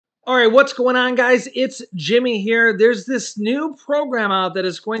All right, what's going on, guys? It's Jimmy here. There's this new program out that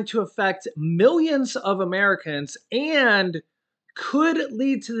is going to affect millions of Americans and could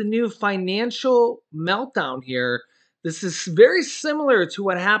lead to the new financial meltdown here. This is very similar to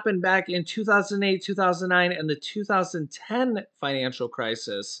what happened back in 2008, 2009, and the 2010 financial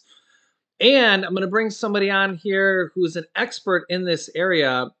crisis. And I'm going to bring somebody on here who's an expert in this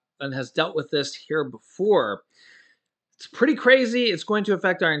area and has dealt with this here before. It's pretty crazy. It's going to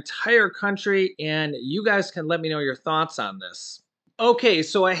affect our entire country, and you guys can let me know your thoughts on this. Okay,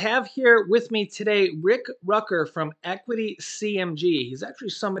 so I have here with me today Rick Rucker from Equity CMG. He's actually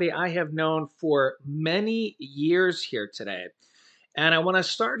somebody I have known for many years here today. And I want to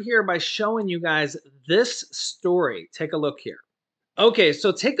start here by showing you guys this story. Take a look here. Okay,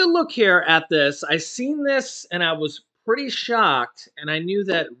 so take a look here at this. I seen this and I was pretty shocked, and I knew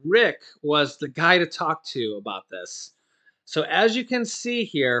that Rick was the guy to talk to about this. So as you can see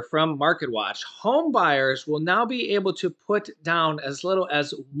here from MarketWatch, home buyers will now be able to put down as little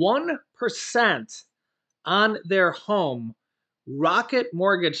as 1% on their home. Rocket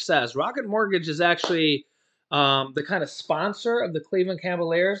Mortgage says. Rocket Mortgage is actually the kind of sponsor of the Cleveland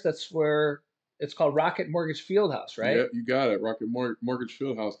Cavaliers. That's where it's called Rocket Mortgage Fieldhouse, right? Yeah, you got it. Rocket Mortgage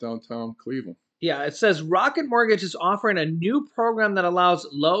Fieldhouse, downtown Cleveland. Yeah, it says Rocket Mortgage is offering a new program that allows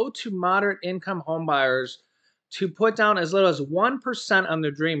low to moderate income home buyers to put down as little as 1% on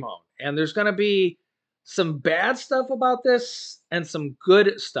their dream home. And there's going to be some bad stuff about this and some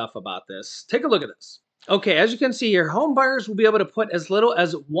good stuff about this. Take a look at this. Okay, as you can see here, home buyers will be able to put as little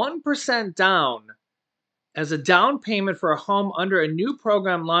as 1% down as a down payment for a home under a new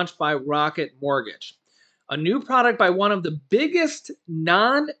program launched by Rocket Mortgage. A new product by one of the biggest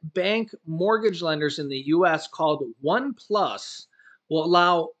non-bank mortgage lenders in the US called OnePlus will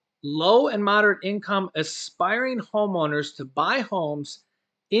allow low and moderate income aspiring homeowners to buy homes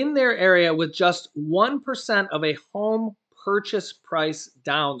in their area with just 1% of a home purchase price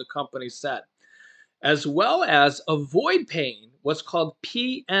down, the company said, as well as avoid paying what's called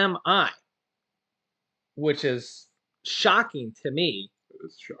PMI, which is shocking to me.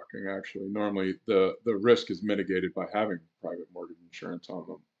 It's shocking, actually. Normally, the risk is mitigated by having private mortgage insurance on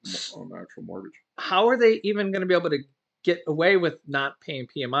the actual mortgage. How are they even going to be able to get away with not paying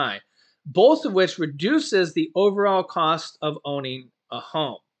PMI? Both of which reduces the overall cost of owning a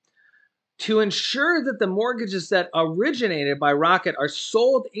home. To ensure that the mortgages that originated by Rocket are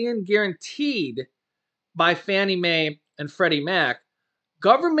sold and guaranteed by Fannie Mae and Freddie Mac,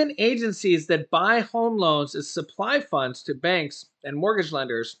 government agencies that buy home loans as supply funds to banks and mortgage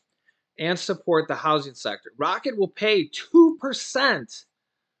lenders and support the housing sector. Rocket will pay 2%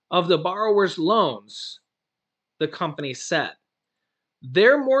 of the borrower's loans, the company said.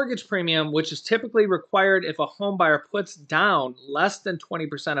 Their mortgage premium, which is typically required if a home buyer puts down less than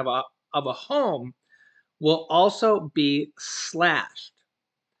 20% of a home, will also be slashed.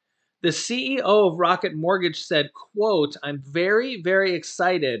 The CEO of Rocket Mortgage said, quote, "I'm very, very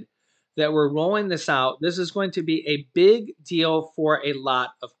excited that we're rolling this out. This is going to be a big deal for a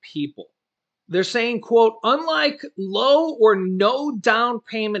lot of people." They're saying, quote, "Unlike low or no down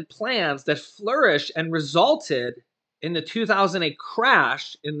payment plans that flourished and resulted in the 2008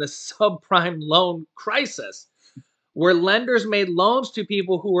 crash in the subprime loan crisis, where lenders made loans to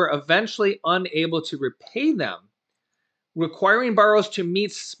people who were eventually unable to repay them, requiring borrowers to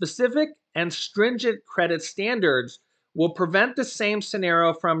meet specific and stringent credit standards will prevent the same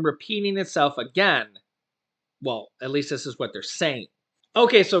scenario from repeating itself again." Well, at least this is what they're saying.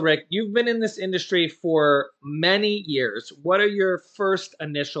 Okay, so Rick, you've been in this industry for many years. What are your first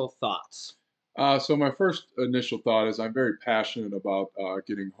initial thoughts? So my first initial thought is I'm very passionate about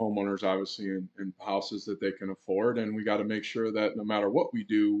getting homeowners, obviously, in houses that they can afford, and we got to make sure that no matter what we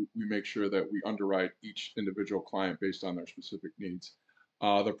do, we make sure that we underwrite each individual client based on their specific needs.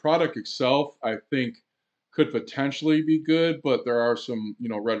 The product itself, I think, could potentially be good, but there are some,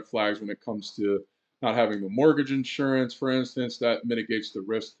 red flags when it comes to not having the mortgage insurance, for instance, that mitigates the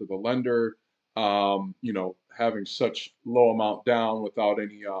risk to the lender. Having such low amount down without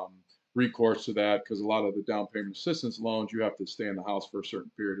any recourse to that, because a lot of the down payment assistance loans, you have to stay in the house for a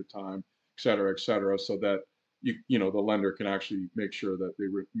certain period of time, et cetera, so that the lender can actually make sure that they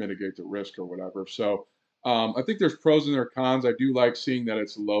mitigate the risk or whatever. So I think there's pros and there cons. I do like seeing that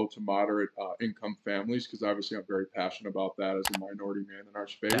it's low to moderate income families, because obviously I'm very passionate about that as a minority man in our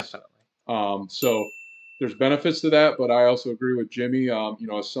space. Definitely. So there's benefits to that, but I also agree with Jimmy.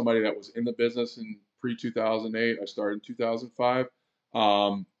 As somebody that was in the business in pre 2008, I started in 2005.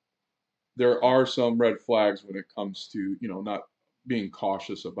 There are some red flags when it comes to not being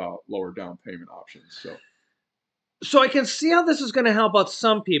cautious about lower down payment options. So So I can see how this is going to help out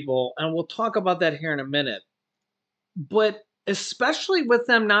some people, and we'll talk about that here in a minute. But especially with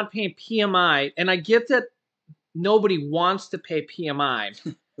them not paying PMI, and I get that nobody wants to pay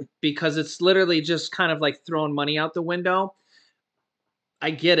PMI because it's literally just kind of like throwing money out the window.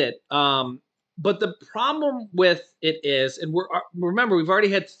 I get it. But the problem with it is, and remember, we've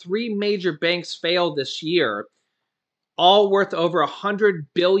already had three major banks fail this year, all worth over $100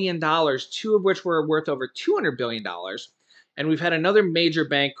 billion, two of which were worth over $200 billion. And we've had another major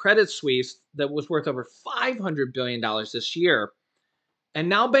bank, Credit Suisse, that was worth over $500 billion this year. And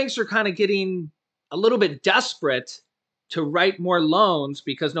now banks are kind of getting a little bit desperate to write more loans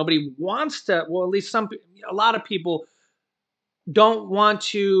because nobody wants to, well, at least a lot of people don't want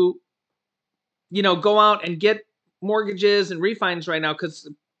to, go out and get mortgages and refinancing right now because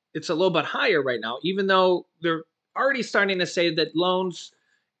it's a little bit higher right now, even though they're already starting to say that loans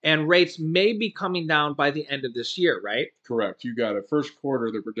and rates may be coming down by the end of this year, right? Correct. You got it. First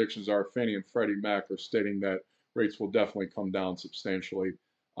quarter, the predictions are Fannie and Freddie Mac are stating that rates will definitely come down substantially.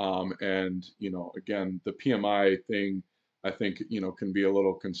 And, again, the PMI thing, I think, can be a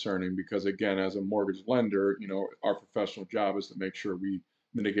little concerning because, again, as a mortgage lender, our professional job is to make sure we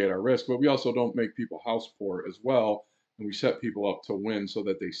mitigate our risk, but we also don't make people house poor as well. And we set people up to win so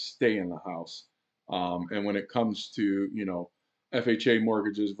that they stay in the house. And when it comes to, FHA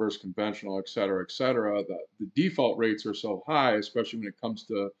mortgages versus conventional, et cetera, the default rates are so high, especially when it comes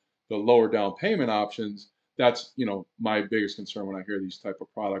to the lower down payment options. That's, my biggest concern when I hear these type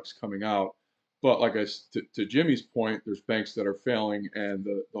of products coming out. But like to Jimmy's point, there's banks that are failing, and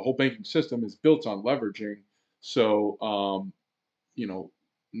the whole banking system is built on leveraging. So, you know,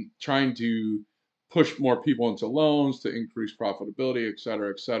 trying to push more people into loans to increase profitability, et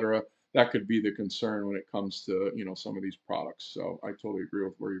cetera, that could be the concern when it comes to, some of these products. So I totally agree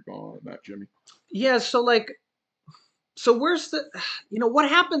with where you're going on that, Jimmy. Yeah. So where's what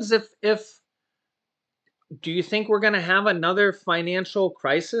happens if, do you think we're going to have another financial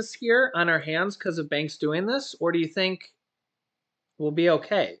crisis here on our hands because of banks doing this? Or do you think we'll be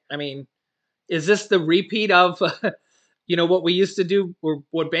okay? I mean, is this the repeat of, what we used to do, or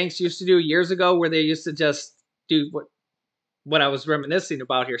what banks used to do years ago, where they used to just do what I was reminiscing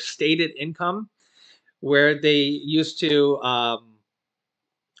about here, stated income, where they used to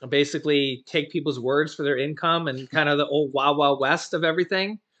basically take people's words for their income and kind of the old wild wild west of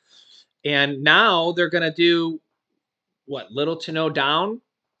everything. And now they're going to do what, little to no down.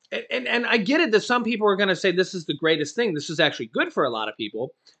 And I get it that some people are going to say this is the greatest thing. This is actually good for a lot of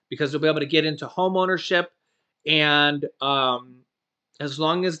people because they'll be able to get into home ownership, and as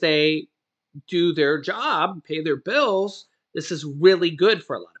long as they do their job, pay their bills, this is really good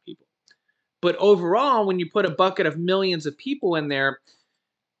for a lot of people. But overall, when you put a bucket of millions of people in there,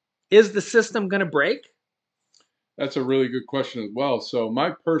 is the system going to break? That's a really good question as well. So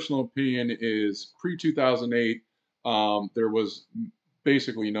my personal opinion is pre 2008, there was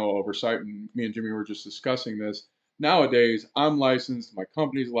basically no oversight, and me and Jimmy were just discussing this. Nowadays, I'm licensed, my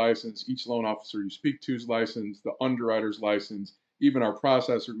company's licensed, each loan officer you speak to is licensed, the underwriter's licensed, even our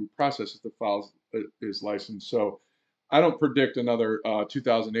processor who processes the files is licensed. So I don't predict another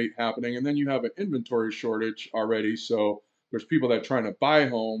 2008 happening. And then you have an inventory shortage already. So there's people that are trying to buy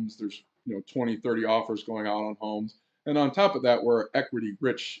homes. There's 20, 30 offers going out on homes. And on top of that, we're an equity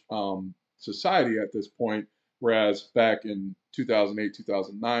rich society at this point. Whereas back in 2008,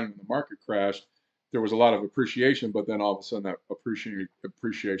 2009, when the market crashed, there was a lot of appreciation, but then all of a sudden that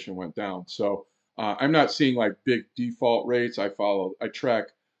appreciation went down. So I'm not seeing like big default rates. I track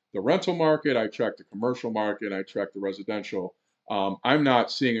the rental market, I track the commercial market, I track the residential. I'm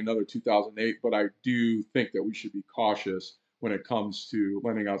not seeing another 2008, but I do think that we should be cautious when it comes to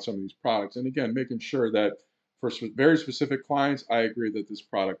lending out some of these products. And again, making sure that for very specific clients, I agree that this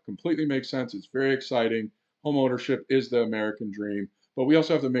product completely makes sense. It's very exciting. Home ownership is the American dream, but we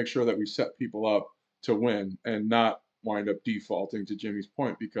also have to make sure that we set people up to win and not wind up defaulting, to Jimmy's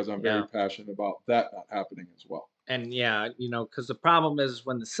point, because I'm very Yeah. passionate about that not happening as well. And yeah, because the problem is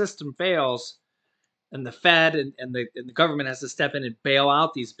when the system fails and the Fed and the government has to step in and bail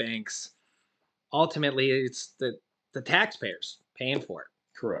out these banks, ultimately it's the taxpayers paying for it.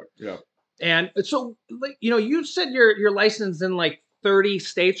 Correct. Yeah. And so, like, you said you're licensed in like 30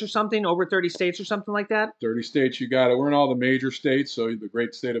 states or something, over 30 states or something like that. 30 states, you got it. We're in all the major states. So the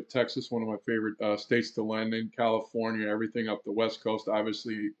great state of Texas, one of my favorite states to lend in. California, everything up the West Coast,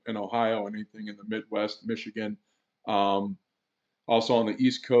 obviously in Ohio, anything in the Midwest, Michigan. Um, Also on the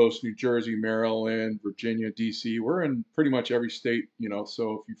East Coast, New Jersey, Maryland, Virginia, DC. We're in pretty much every state,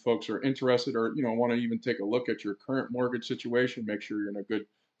 So if you folks are interested or, want to even take a look at your current mortgage situation, make sure you're in a good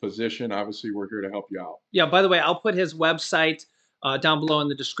position, obviously we're here to help you out. Yeah, by the way, I'll put his website down below in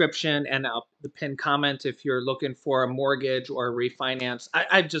the description and the pinned comment if you're looking for a mortgage or a refinance.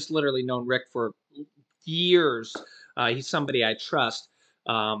 I've just literally known Rick for years. He's somebody I trust.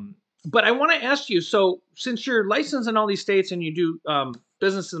 But I want to ask you, so since you're licensed in all these states and you do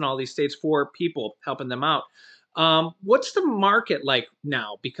business in all these states for people, helping them out, what's the market like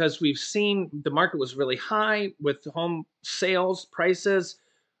now? Because we've seen the market was really high with home sales prices.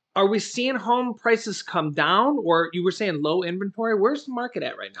 Are we seeing home prices come down, or you were saying low inventory? Where's the market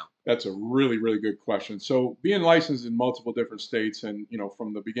at right now? That's a really, really good question. So, being licensed in multiple different states, and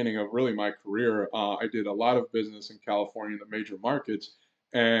from the beginning of really my career, I did a lot of business in California, the major markets.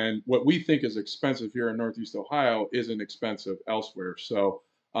 And what we think is expensive here in Northeast Ohio isn't expensive elsewhere. So,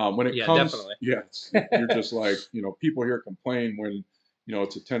 when it Yeah, comes, definitely. yeah, you're just like, people here complain when,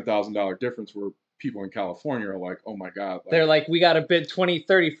 it's a $10,000 difference where people in California are like, oh my God, like, They're like, we got to bid 20,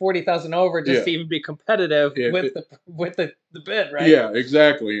 30, 40,000 over just yeah, to even be competitive it, with it, the bid, right? Yeah,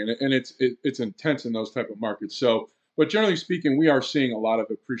 exactly, and it's intense in those type of markets. So, but generally speaking, we are seeing a lot of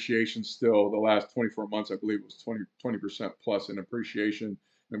appreciation still. The last 24 months, I believe, it was 20% plus in appreciation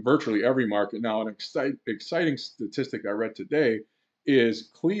in virtually every market. Now, an exciting statistic I read today is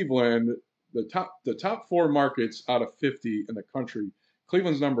Cleveland, the top four markets out of 50 in the country.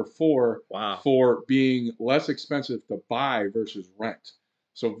 Cleveland's number four Wow. for being less expensive to buy versus rent.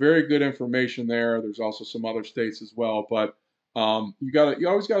 So very good information there. There's also some other states as well, but you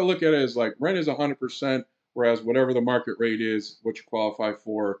always gotta look at it as like rent is 100%, whereas whatever the market rate is, what you qualify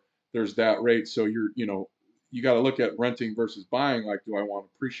for, there's that rate. So you got to look at renting versus buying. Like, do I want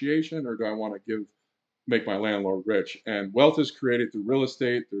appreciation or do I want to make my landlord rich? And wealth is created through real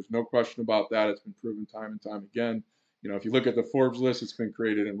estate. There's no question about that. It's been proven time and time again. If you look at the Forbes list, it's been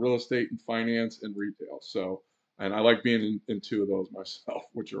created in real estate and finance and retail. So, and I like being in two of those myself,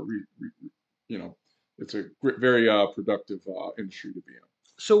 which are you know, it's a very productive industry to be in.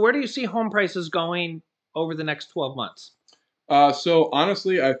 So where do you see home prices going over the next 12 months? So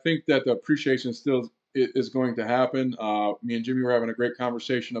honestly, I think that the appreciation still is going to happen. Me and Jimmy were having a great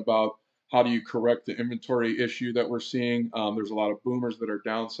conversation about how do you correct the inventory issue that we're seeing. There's a lot of boomers that are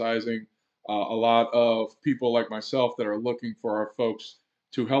downsizing. A lot of people like myself that are looking for our folks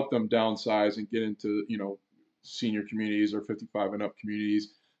to help them downsize and get into senior communities or 55 and up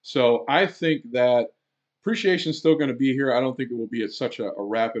communities. So I think that appreciation is still going to be here. I don't think it will be at such a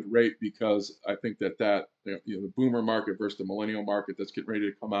rapid rate because I think that the boomer market versus the millennial market that's getting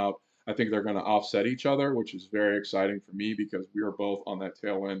ready to come out. I think they're going to offset each other, which is very exciting for me because we are both on that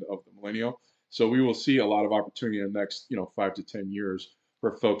tail end of the millennial. So we will see a lot of opportunity in the next 5 to 10 years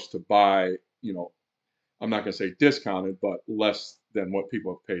for folks to buy. I'm not going to say discounted, but less than what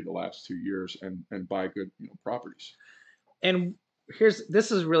people have paid the last 2 years and buy good properties. And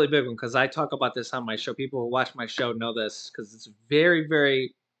this is a really big one because I talk about this on my show. People who watch my show know this because it's very,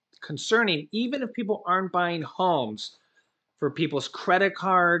 very concerning. Even if people aren't buying homes, for people's credit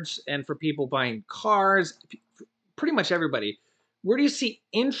cards and for people buying cars, pretty much everybody. Where do you see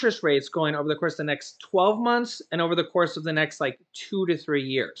interest rates going over the course of the next 12 months and over the course of the next like 2 to 3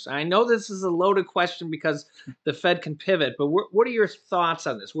 years? I know this is a loaded question because the Fed can pivot, but what are your thoughts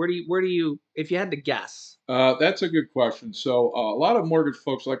on this? Where do you, if you had to guess? That's a good question. So a lot of mortgage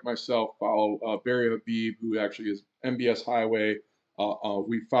folks like myself follow Barry Habib, who actually is MBS Highway.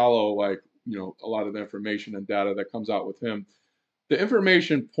 We follow a lot of the information and data that comes out with him. The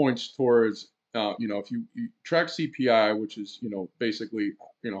information points towards if you track CPI, which is basically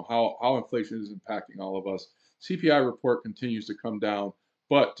how inflation is impacting all of us. CPI report continues to come down,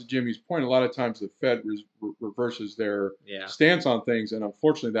 but to Jimmy's point, a lot of times the Fed reverses their Yeah. stance on things, and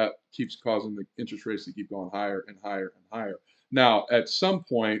unfortunately, that keeps causing the interest rates to keep going higher and higher and higher. Now, at some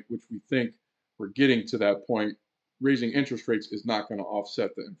point, which we think we're getting to that point, raising interest rates is not going to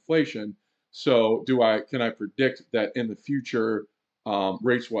offset the inflation. So, can I predict that in the future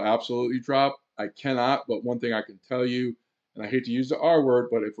rates will absolutely drop? I cannot, but one thing I can tell you, and I hate to use the R word,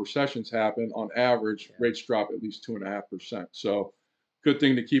 but if recessions happen, on average, Yeah. rates drop at least 2.5%. So, good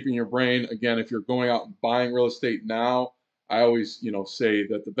thing to keep in your brain. Again, if you're going out and buying real estate now, I always, say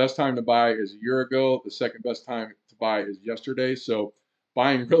that the best time to buy is a year ago. The second best time to buy is yesterday. So,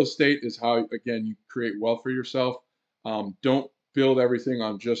 buying real estate is how, again, you create wealth for yourself. Don't build everything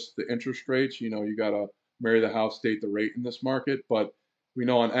on just the interest rates. You got to marry the house, date the rate in this market. But we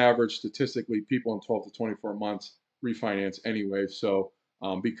know on average, statistically, people in 12 to 24 months refinance anyway. So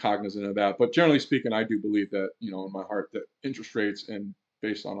be cognizant of that. But generally speaking, I do believe that, in my heart, that interest rates and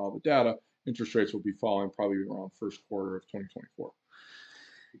based on all the data, interest rates will be falling probably around first quarter of 2024.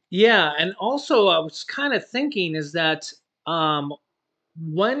 Yeah, and also I was kind of thinking is that um,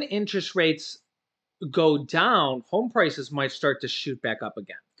 when interest rates go down, home prices might start to shoot back up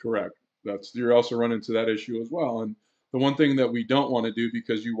again. Correct. You're also running into that issue as well. And the one thing that we don't want to do,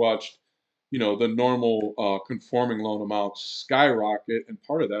 because you watched, the normal conforming loan amount skyrocket, and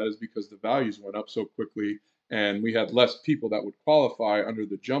part of that is because the values went up so quickly, and we had less people that would qualify under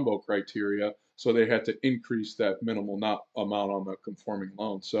the jumbo criteria, so they had to increase that minimal not amount on the conforming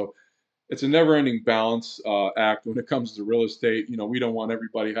loan. So it's a never-ending balance act when it comes to real estate. We don't want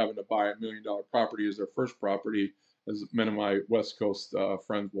everybody having to buy $1 million property as their first property. As many of my West Coast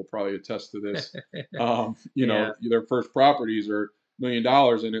friends will probably attest to this. Yeah, Their first properties are $1 million,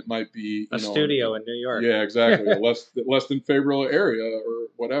 and it might be, a studio in New York. yeah, exactly, a less than favorable area or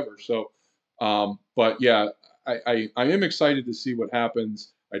whatever. So, but yeah, I am excited to see what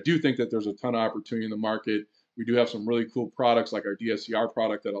happens. I do think that there's a ton of opportunity in the market. We do have some really cool products like our DSCR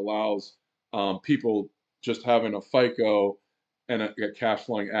product that allows people just having a FICO and a cash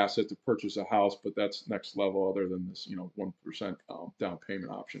flowing asset to purchase a house, but that's next level other than this, 1% down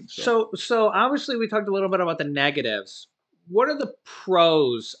payment option. So So obviously we talked a little bit about the negatives. What are the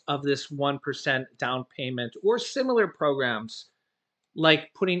pros of this 1% down payment or similar programs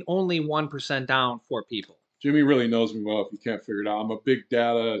like putting only 1% down for people? Jimmy really knows me well if you can't figure it out. I'm a big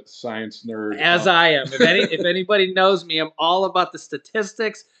data science nerd. As I am. If anybody knows me, I'm all about the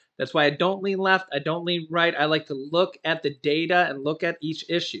statistics. That's why I don't lean left, I don't lean right. I like to look at the data and look at each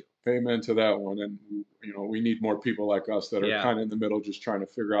issue. Amen to that one. And we need more people like us that are Yeah. kind of in the middle, just trying to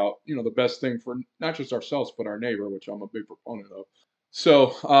figure out, the best thing for not just ourselves but our neighbor, which I'm a big proponent of.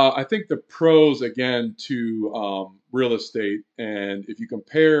 So I think the pros again to real estate, and if you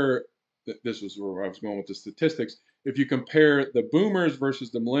compare, this is where I was going with the statistics. If you compare the boomers versus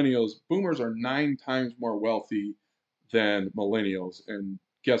the millennials, boomers are 9 times more wealthy than millennials, and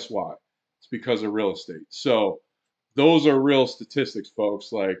guess why? It's because of real estate. So those are real statistics,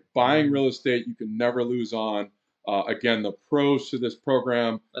 folks. Like buying Mm. real estate, you can never lose on. Again, the pros to this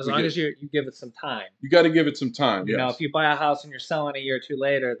program, As long as you give it some time. you got to give it some time. If Yes. you buy a house and you're selling a year or two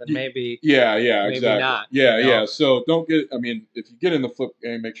later, then maybe Yeah, yeah, exactly. not, Yeah, yeah. So don't get. I mean, if you get in the flip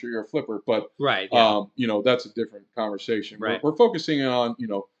game, make sure you're a flipper. But Right, yeah. that's a different conversation. We're Right. we're focusing on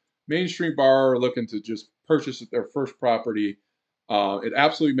mainstream borrower looking to just purchase their first property. It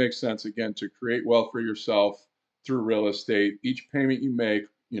absolutely makes sense again to create wealth for yourself through real estate. Each payment you make,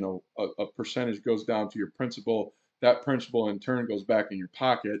 a percentage goes down to your principal. That principal in turn goes back in your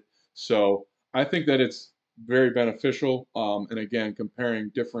pocket. So I think that it's very beneficial. And again, comparing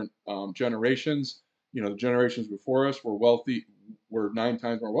different generations, the generations before us were 9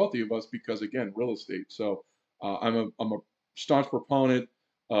 times more wealthy of us because again, real estate. So I'm a staunch proponent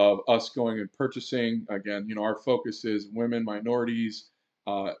of us going and purchasing. Again, our focus is women, minorities,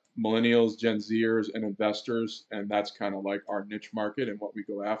 millennials, Gen Zers, and investors, and that's kind of like our niche market and what we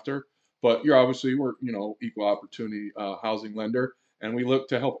go after. But we're equal opportunity housing lender, and we look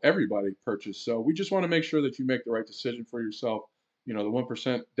to help everybody purchase. So we just want to make sure that you make the right decision for yourself. The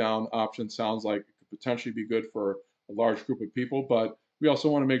 1% down option sounds like it could potentially be good for a large group of people, but we also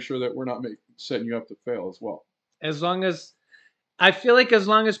want to make sure that we're not setting you up to fail as well. As long as I feel like as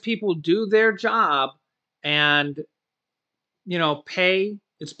long as people do their job and pay,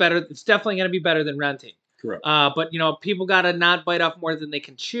 it's better. It's definitely going to be better than renting. Correct. But people got to not bite off more than they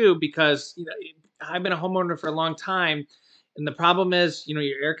can chew because I've been a homeowner for a long time, and the problem is your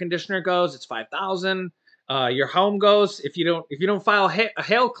air conditioner goes, it's 5,000. Your home goes if you don't file a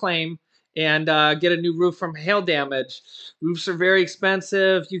hail claim and get a new roof from hail damage. Roofs are very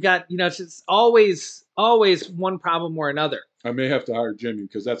expensive. You got it's just always one problem or another. I may have to hire Jimmy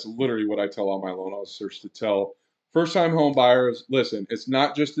because that's literally what I tell all my loan officers to tell first-time home buyers. Listen, it's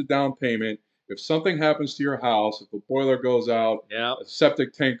not just the down payment. If something happens to your house, if a boiler goes out, Yeah, a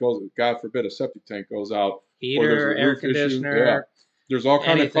septic tank goes, God forbid, a septic tank goes out, or there's a heater, air roof issue, yeah, conditioner, there's all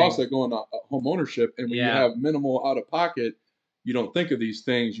kind of costs anything. that go into home ownership. And when you Yeah. have minimal out of pocket, you don't think of these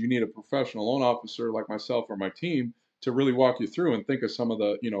things. You need a professional loan officer like myself or my team to really walk you through and think of some of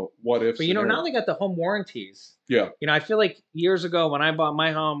the, what if But now they scenarios. got the home warranties. Yeah, I feel like years ago when I bought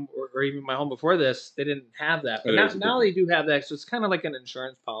my home, or even my home before this, they didn't have that. But it is a now difference. they do have that. So it's kind of like an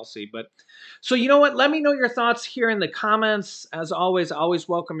insurance policy. But so you know what? Let me know your thoughts here in the comments. As always, I always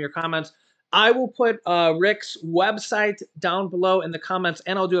welcome your comments. I will put Rick's website down below in the comments,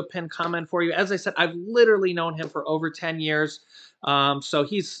 and I'll do a pinned comment for you. As I said, I've literally known him for over 10 years. So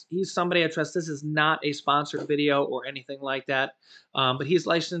he's somebody I trust. This is not a sponsored video or anything like that. But he's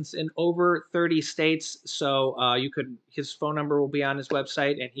licensed in over 30 states. So his phone number will be on his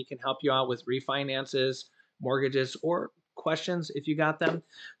website, and he can help you out with refinances, mortgages, or questions if you got them.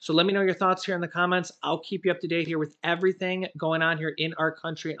 So let me know your thoughts here in the comments. I'll keep you up to date here with everything going on here in our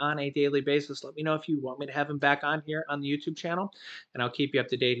country on a daily basis. Let me know if you want me to have him back on here on the YouTube channel, and I'll keep you up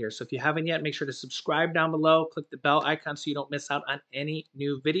to date here. So if you haven't yet, make sure to subscribe down below. Click the bell icon so you don't miss out on any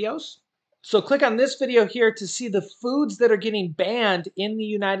new videos. So click on this video here to see the foods that are getting banned in the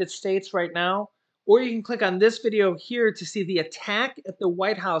United States right now. Or you can click on this video here to see the attack at the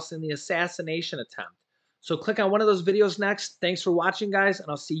White House and the assassination attempt. So click on one of those videos next. Thanks for watching, guys, and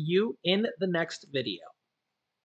I'll see you in the next video.